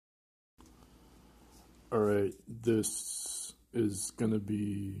Alright, this is going to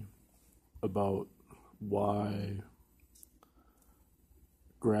be about why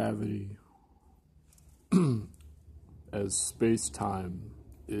gravity as space-time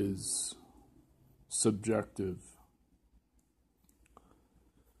is subjective.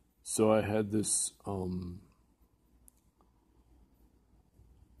 So I had this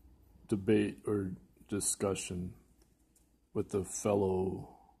debate or discussion with a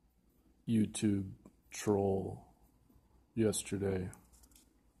fellow YouTube troll yesterday.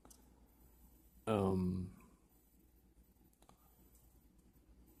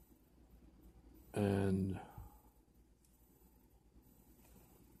 And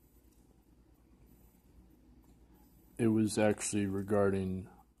it was actually regarding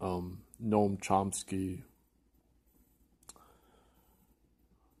Noam Chomsky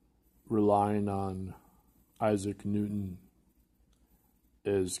relying on Isaac Newton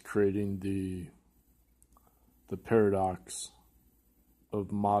as creating the paradox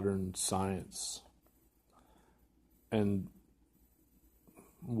of modern science, and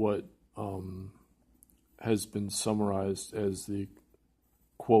what has been summarized as the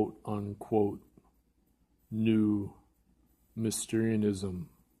quote-unquote new Mysterianism.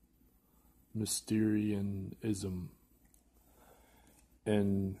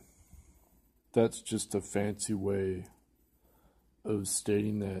 And that's just a fancy way of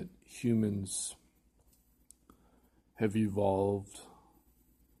stating that humans have evolved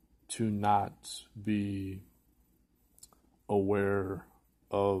to not be aware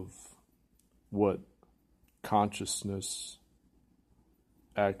of what consciousness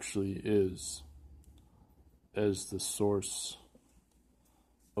actually is as the source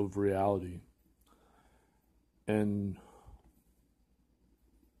of reality. And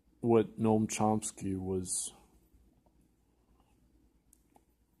what Noam Chomsky was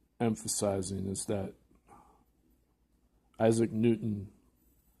emphasizing is that Isaac Newton,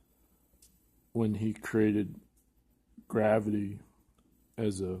 when he created gravity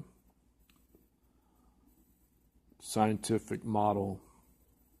as a scientific model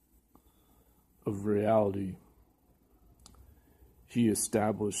of reality, he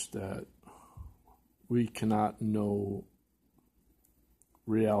established that we cannot know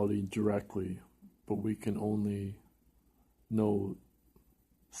reality directly, but we can only know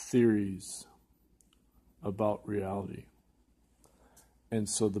theories about reality. And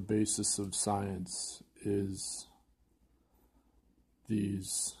so the basis of science is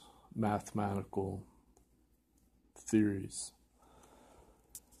these mathematical theories.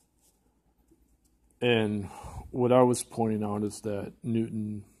 And what I was pointing out is that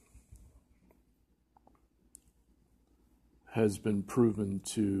Newton has been proven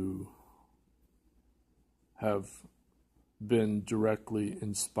to have been directly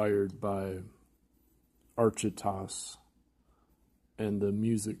inspired by Archytas and the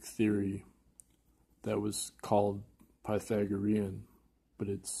music theory that was called Pythagorean, but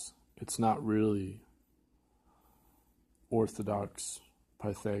it's not really orthodox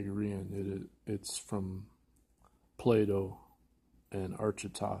Pythagorean. It's from Plato and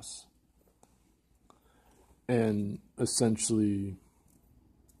Archytas. And essentially,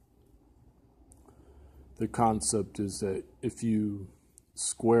 the concept is that if you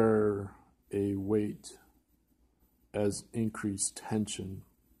square a weight as increased tension,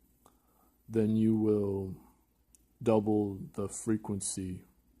 then you will double the frequency.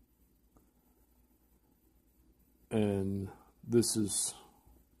 And this is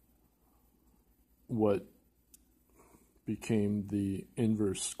what became the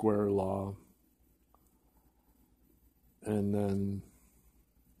inverse square law. And then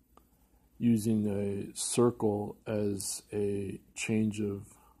using a circle as a change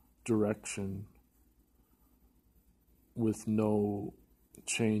of direction with no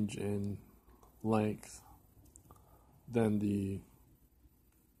change in length, then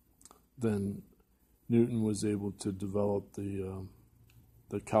Newton was able to develop the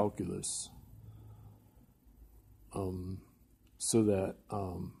calculus, so that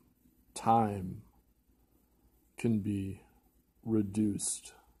time can be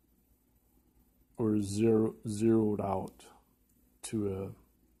reduced or zeroed out to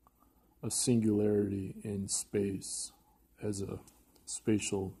a singularity in space as a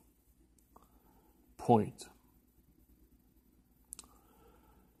spatial point.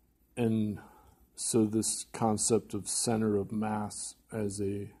 And so this concept of center of mass as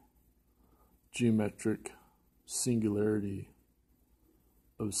a geometric singularity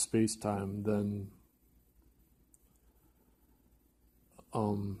of space-time then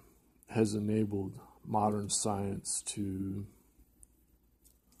has enabled modern science to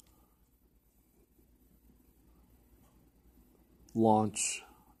launch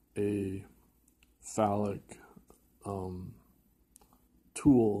a phallic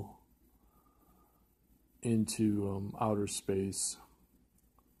tool into outer space,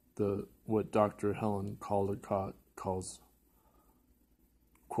 what Dr. Helen Caldicott calls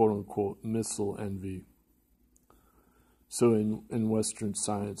quote-unquote missile envy. So in Western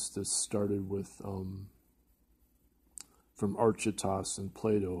science, this started with from Archytas and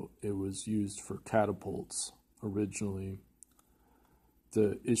Plato. It was used for catapults originally.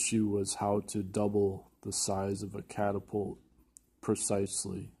 The issue was how to double the size of a catapult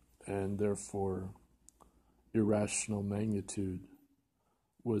precisely, and therefore irrational magnitude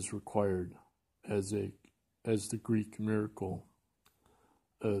was required as the Greek miracle.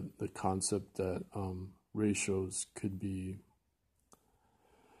 The concept that ratios could be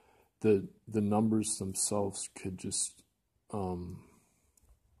the numbers themselves could just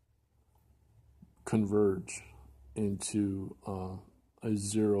converge into a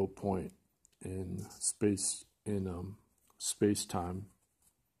 0 point in space-time,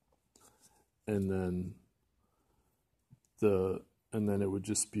 and then it would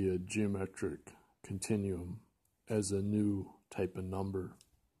just be a geometric continuum as a new type of number,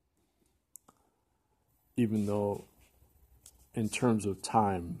 even though in terms of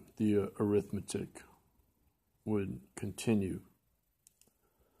time the arithmetic would continue.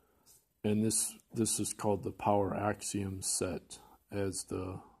 And this is called the power axiom set as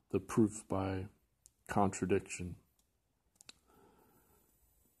the proof by contradiction.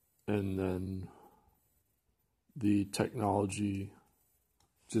 And then the technology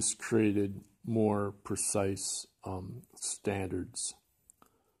just created more precise standards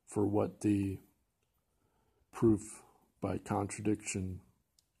for what the proof by contradiction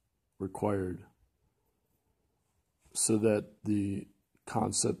required, so that the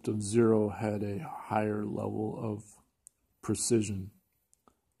concept of zero had a higher level of precision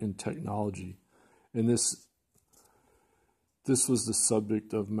in technology. And this was the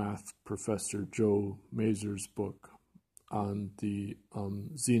subject of math professor Joe Mazur's book on the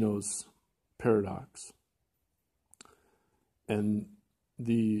Zeno's paradox. And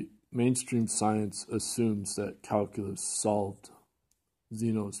the mainstream science assumes that calculus solved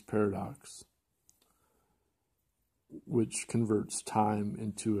Zeno's paradox, which converts time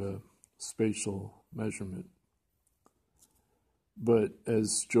into a spatial measurement. But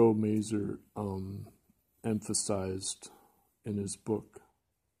as Joe Mazur emphasized in his book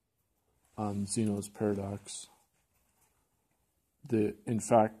on Zeno's paradox, in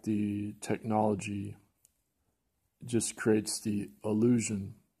fact the technology just creates the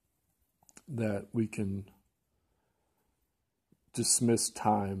illusion that we can dismiss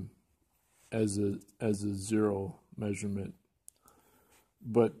time as a zero measurement.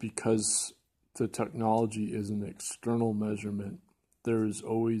 But because the technology is an external measurement, there is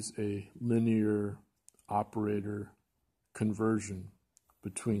always a linear operator conversion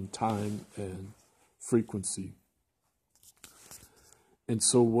between time and frequency. And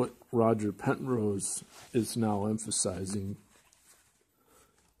so what Roger Penrose is now emphasizing,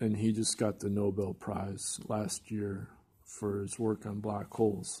 and he just got the Nobel Prize last year for his work on black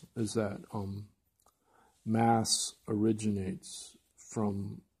holes, is that mass originates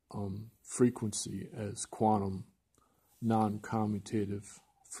from frequency as quantum noncommutative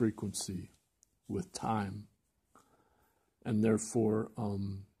frequency with time. And therefore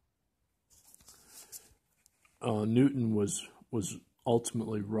Newton was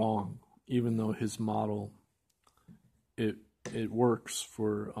ultimately wrong, even though his model it works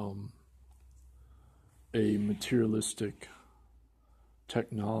for a materialistic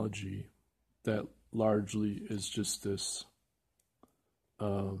technology that largely is just this.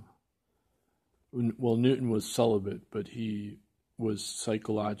 Well, Newton was celibate, but he was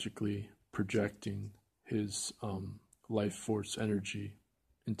psychologically projecting his life force energy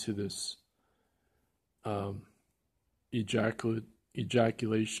into this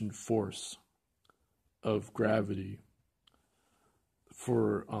ejaculation force of gravity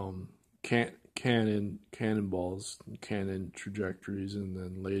for cannonballs, cannon trajectories, and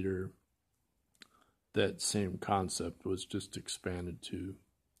then later that same concept was just expanded to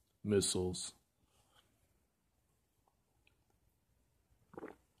missiles.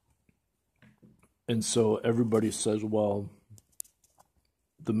 And so everybody says, well,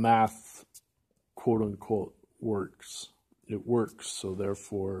 the math, quote unquote, works. It works, so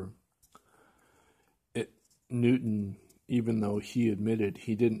therefore Newton, even though he admitted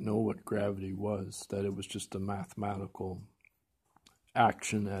he didn't know what gravity was, that it was just a mathematical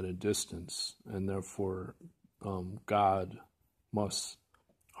action at a distance, and therefore God must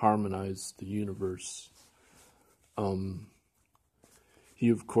harmonize the universe he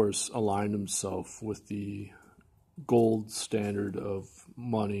of course aligned himself with the gold standard of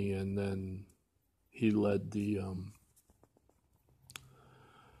money, and then he led the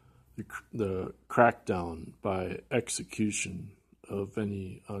crackdown by execution of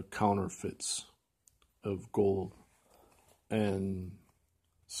any counterfeits of gold. And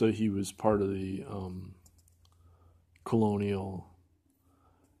so he was part of the colonial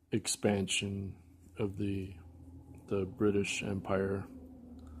expansion of the British Empire.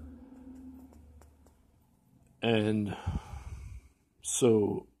 And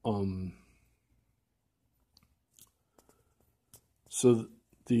so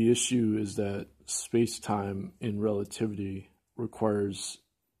the issue is that space-time in relativity requires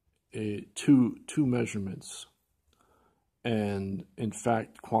two measurements, and in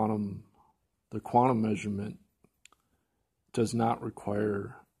fact the quantum measurement does not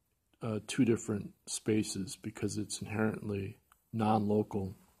require two different spaces because it's inherently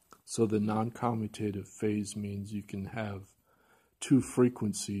non-local. So the noncommutative phase means you can have two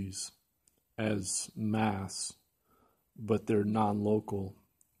frequencies as mass, but they're non-local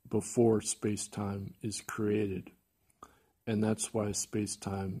before space-time is created. And that's why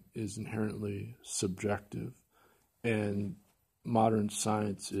space-time is inherently subjective. And modern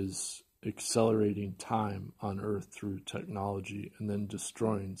science is accelerating time on Earth through technology and then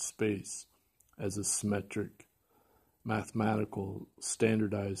destroying space as a symmetric, mathematical,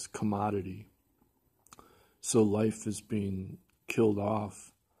 standardized commodity. So life is being killed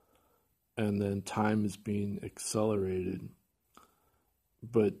off, and then time is being accelerated.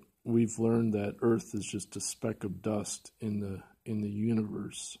 But we've learned that Earth is just a speck of dust in the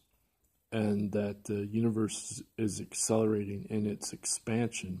universe, and that the universe is accelerating in its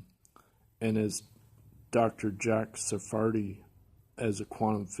expansion. And as Dr. Jack Sephardi, as a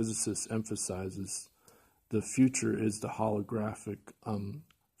quantum physicist, emphasizes, the future is the holographic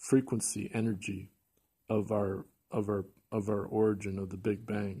frequency energy of our origin of the Big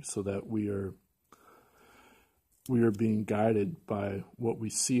Bang, so that we are being guided by what we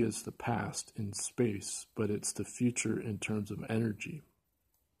see as the past in space, but it's the future in terms of energy.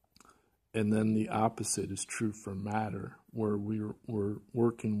 And then the opposite is true for matter, where we're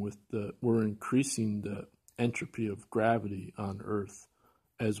working with we're increasing the entropy of gravity on Earth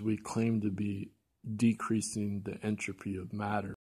as we claim to be decreasing the entropy of matter.